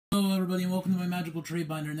Hello everybody and welcome to my Magical Trade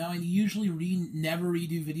Binder. Now I usually never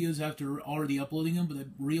redo videos after already uploading them, but I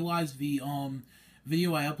realized the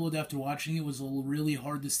video I uploaded after watching it was really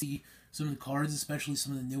hard to see some of the cards, especially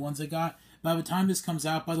some of the new ones I got. By the time this comes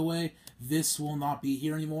out, by the way, this will not be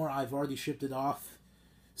here anymore. I've already shipped it off.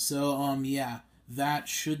 So yeah,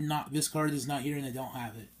 this card is not here and I don't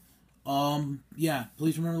have it. Yeah,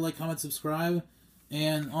 please remember to like, comment, subscribe,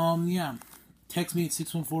 and yeah. Text me at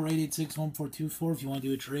 614-886-1424 if you want to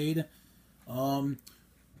do a trade.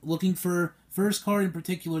 Looking for first card in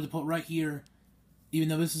particular to put right here, even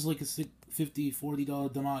though this is like a $50,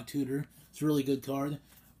 $40 Demonic Tutor. It's a really good card.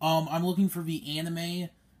 I'm looking for the anime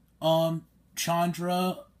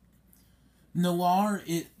Chandra Noir.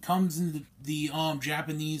 It comes in the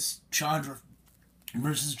Japanese Chandra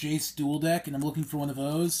versus Jace dual deck, and I'm looking for one of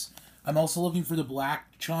those. I'm also looking for the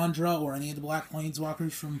Black Chandra or any of the Black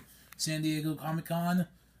Planeswalkers from San Diego Comic-Con.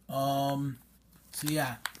 So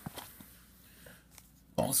yeah.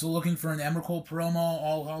 Also looking for an Emrakul promo,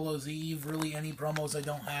 All Hallows Eve, really any promos I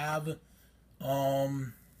don't have.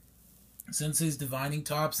 Sensei's Divining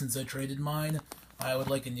Top, since I traded mine. I would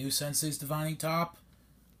like a new Sensei's Divining Top.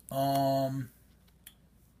 I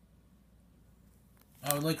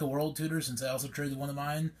would like a World Tutor, since I also traded one of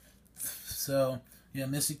mine. So, yeah,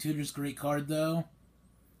 Mystic Tutor's a great card, though.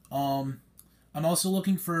 I'm also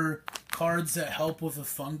looking for cards that help with a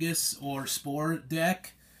fungus or spore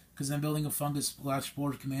deck, because I'm building a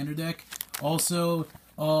fungus/spore commander deck. Also,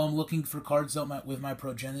 looking for cards with my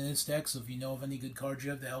Progenitus deck, so if you know of any good cards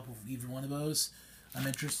you have to help with either one of those, I'm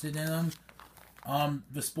interested in them.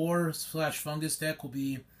 The spore/fungus deck will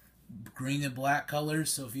be green and black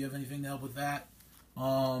colors, so if you have anything to help with that,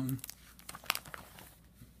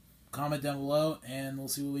 comment down below, and we'll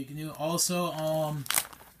see what we can do. Also,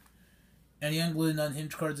 any Unglued and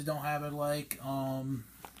Unhinged cards I don't have, I like.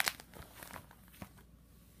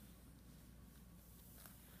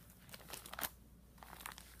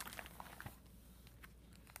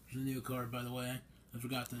 There's a new card, by the way. I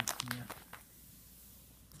forgot to. Yeah.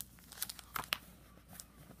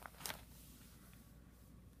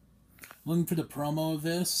 Looking for the promo of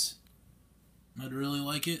this. I'd really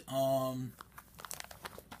like it.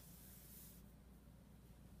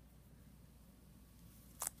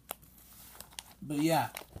 But yeah,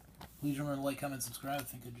 please remember to like, comment, subscribe. I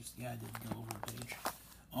think I did go over a page.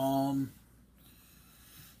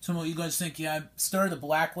 Tell me what you guys think. Yeah, I started a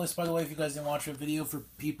blacklist, by the way, if you guys didn't watch a video, for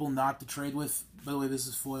people not to trade with. By the way, this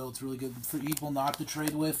is foil. It's really good for people not to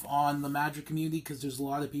trade with on the Magic community, because there's a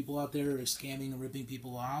lot of people out there who are scamming and ripping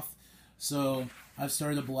people off. So I've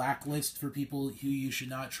started a blacklist for people who you should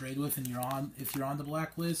not trade with, and if you're on the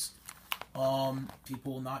blacklist,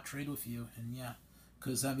 people will not trade with you, and yeah.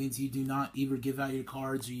 Because that means you do not either give out your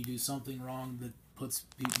cards or you do something wrong that puts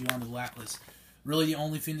you on the blacklist. Really, the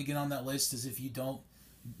only thing to get on that list is if you don't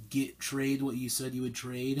trade what you said you would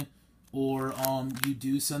trade, or you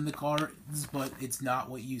do send the cards, but it's not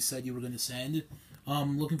what you said you were going to send.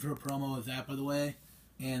 Looking for a promo of that, by the way,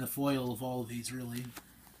 and a foil of all of these, really.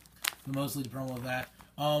 But mostly the promo of that.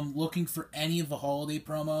 Looking for any of the holiday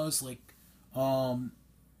promos, like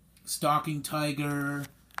Stalking Tiger,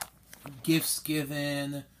 Gifts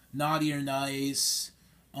Given, Naughty or Nice,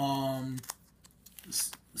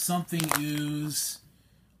 Something Ooze,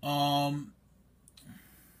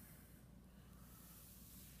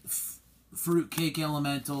 Fruitcake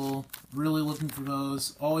Elemental, really looking for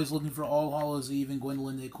those. Always looking for All Hallows Eve and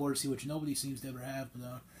Gwendolyn de Courcy, which nobody seems to ever have, but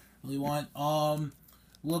I really want.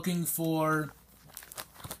 Looking for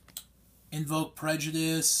Invoke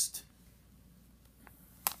Prejudice.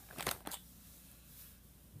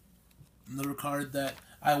 Another card that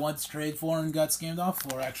I once traded for and got scammed off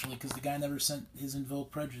for, actually, because the guy never sent his Invoke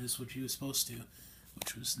Prejudice, which he was supposed to,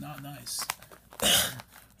 which was not nice.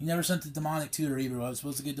 He never sent the Demonic Tutor either. I was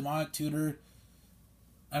supposed to get Demonic Tutor.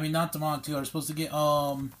 I mean, not Demonic Tutor. I was supposed to get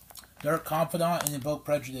Dark Confidant and Invoke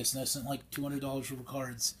Prejudice, and I sent like $200 worth of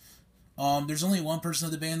cards. There's only one person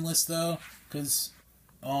on the ban list, though, because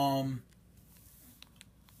I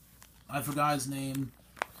forgot his name.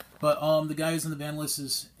 But the guy who's on the ban list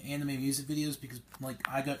is Anime Music Videos, because like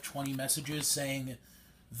I got 20 messages saying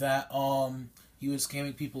that he was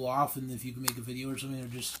scamming people off, and if you can make a video or something, or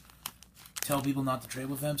just tell people not to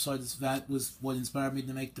trade with him. So that was what inspired me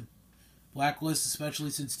to make the blacklist,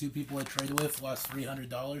 especially since two people I traded with lost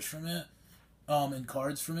 $300 from it, in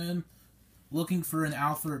cards from him. Looking for an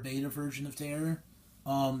alpha or beta version of Terror.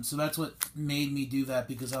 So that's what made me do that,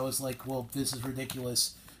 because I was like, well, this is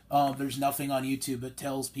ridiculous. There's nothing on YouTube that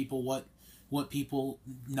tells people what people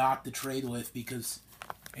not to trade with, because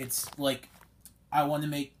it's like I want to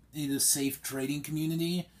make it a safe trading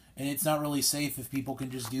community, and it's not really safe if people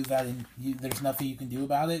can just do that and there's nothing you can do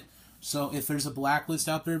about it. So if there's a blacklist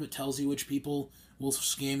out there that tells you which people will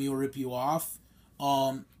scam you or rip you off,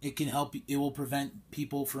 it can help. It will prevent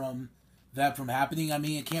people from that from happening. I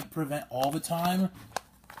mean, it can't prevent all the time,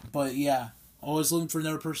 but yeah, always looking for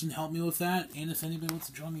another person to help me with that. And if anybody wants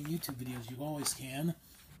to join me in YouTube videos, you always can.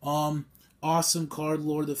 Awesome card,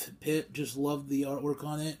 Lord of the Pit. Just love the artwork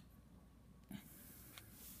on it.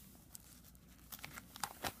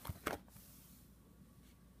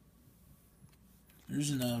 There's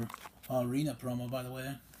an arena promo, by the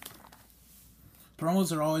way.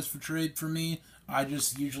 Promos are always for trade for me. I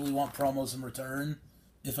just usually want promos in return.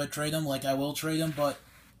 If I trade them, like I will trade them, but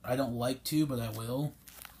I don't like to, but I will.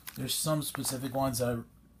 There's some specific ones I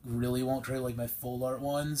really won't trade, like my full art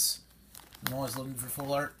ones. I'm always looking for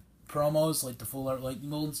full art promos, like the full art lightning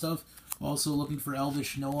bolt and stuff. Also looking for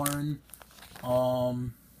Elvish Norn,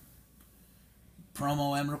 promo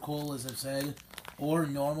Emrakul, as I've said, or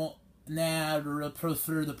normal. Nah, I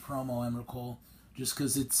prefer the promo Emrakul, just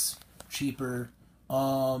because it's cheaper.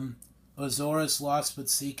 Azorius Lost But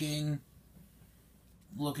Seeking,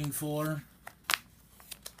 looking for.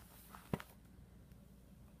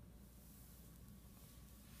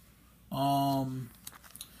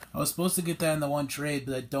 I was supposed to get that in the one trade,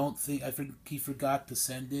 but I think he forgot to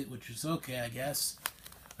send it, which is okay, I guess.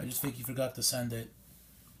 I just think he forgot to send it.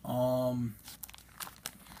 Gauntlet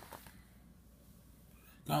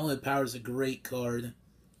Power is a great card,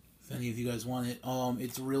 if any of you guys want it.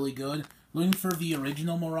 It's really good. Looking for the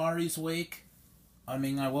original Mirari's Wake. I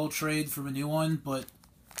mean, I will trade for a new one, but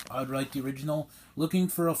I'd like the original. Looking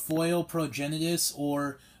for a foil Progenitus,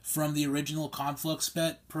 or from the original Conflux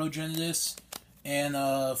bet Progenitus, and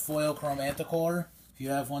a foil Chromanticore. If you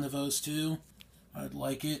have one of those too, I'd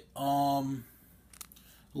like it. Love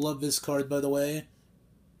this card, by the way.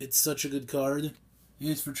 It's such a good card.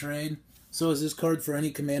 Used for trade. So is this card for any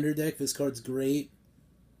commander deck. This card's great.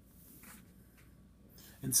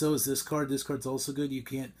 And so is this card. This card's also good. You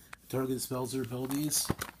can't target spells or abilities.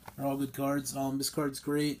 They're all good cards. This card's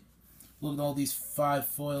great. Look at all these 5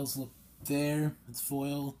 foils. Look there. It's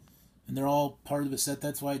foil. And they're all part of a set.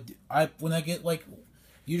 That's why when I get, like,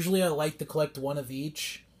 usually I like to collect one of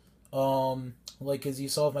each. Like, as you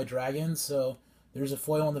saw with my dragons. So there's a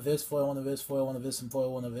foil on the this, foil on the this, foil on the this, and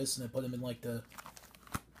foil on the this. And I put them in, like,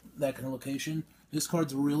 that kind of location. This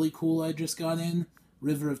card's really cool. I just got in.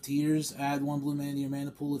 River of Tears. Add 1 blue mana to your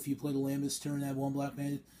mana pool. If you play the Lambus turn, add 1 black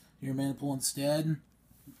mana to your mana pool instead.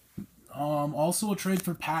 Also a trade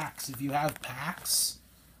for packs. If you have packs,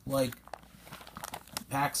 like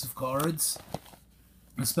packs of cards,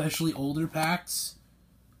 especially older packs,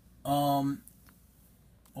 or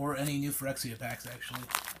any new Phyrexia packs, actually.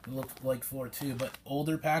 They look like for too, but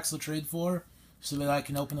older packs I'll trade for, so that I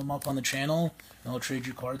can open them up on the channel, and I'll trade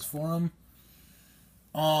you cards for them.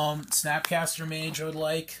 Snapcaster Mage I would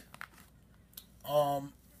like.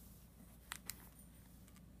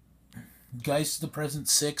 Geist of the Present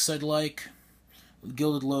 6 I'd like.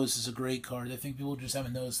 Gilded Lotus is a great card. I think people just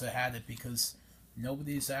haven't noticed I had it because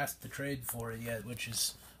nobody's asked to trade for it yet, which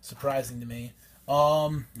is surprising to me.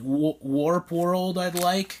 Warp World I'd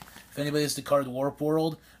like. If anybody has the card Warp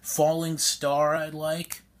World. Falling Star I'd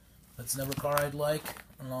like. That's another card I'd like.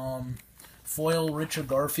 Foil Richard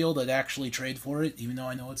Garfield, I'd actually trade for it, even though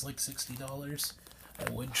I know it's like $60. I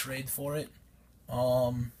would trade for it.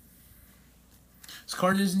 This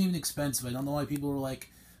card isn't even expensive. I don't know why people are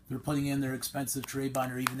like, they're putting in their expensive trade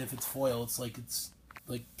binder, even if it's foil. It's like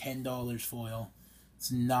 $10 foil.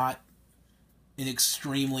 It's not an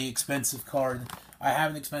extremely expensive card. I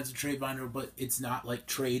have an expensive trade binder, but it's not like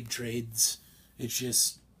trades. It's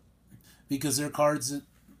just because they're cards that,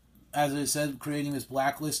 as I said, creating this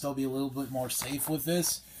blacklist, I'll be a little bit more safe with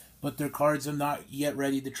this. But they're cards I'm not yet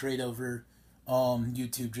ready to trade over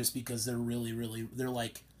YouTube, just because they're really, they're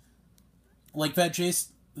like that Jace,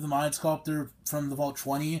 the Mind Sculptor from the Vault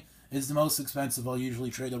 20 is the most expensive I'll usually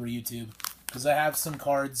trade over YouTube. Because I have some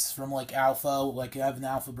cards from like Alpha, like I have an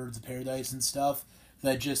Alpha Birds of Paradise and stuff,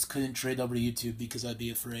 that I just couldn't trade over YouTube because I'd be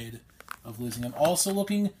afraid of losing them. Also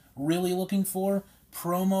really looking for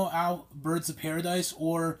promo out Birds of Paradise,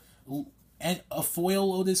 or a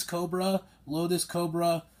foil Lotus Cobra, or the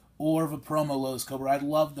promo Lotus Cobra. I'd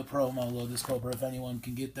love the promo Lotus Cobra if anyone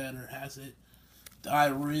can get that or has it. I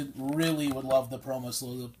really would love the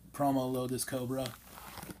promo Lotus Cobra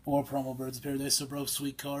or promo Birds of Paradise. So both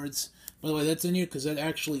sweet cards. By the way, that's in here because that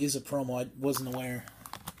actually is a promo. I wasn't aware.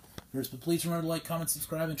 First, but please remember to like, comment,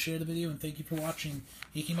 subscribe, and share the video. And thank you for watching.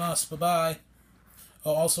 Ikimasu. Bye-bye.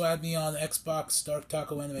 Oh, also add me on Xbox Dark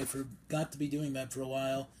Taco Anime. Forgot to be doing that for a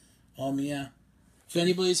while. Yeah. If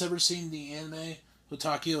anybody's ever seen the anime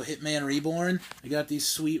Hotakio Hitman Reborn. I got these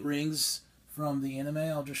sweet rings from the anime.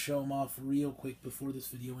 I'll just show them off real quick before this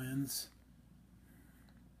video ends.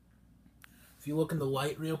 If you look in the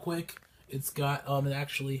light real quick, it's got,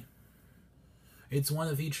 it's one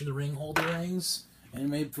of each of the ring holder rings, and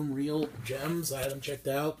made from real gems. I had them checked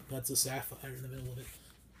out. That's a sapphire in the middle of it.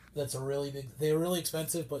 That's a really big, they're really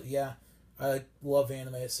expensive, but yeah, I love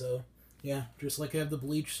anime, so yeah, just like I have the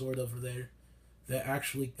Bleach sword over there that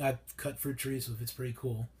actually got cut for trees with. It's pretty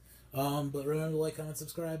cool. But remember to like, comment,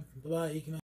 subscribe. Bye-bye. You can